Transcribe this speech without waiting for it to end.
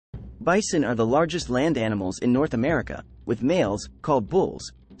Bison are the largest land animals in North America, with males, called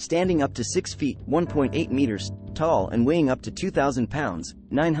bulls, standing up to 6 feet (1.8 meters) tall and weighing up to 2,000 pounds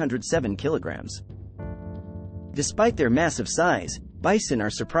 (907 kilograms). Despite their massive size, bison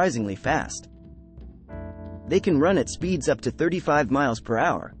are surprisingly fast. They can run at speeds up to 35 miles per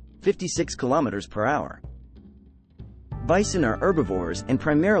hour, 56 kilometers per hour. Bison are herbivores and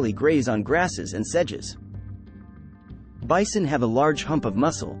primarily graze on grasses and sedges. Bison have a large hump of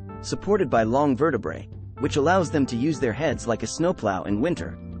muscle, supported by long vertebrae, which allows them to use their heads like a snowplow in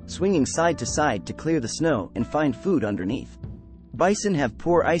winter, swinging side to side to clear the snow and find food underneath. Bison have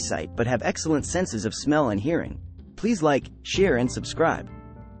poor eyesight but have excellent senses of smell and hearing. Please like, share and subscribe.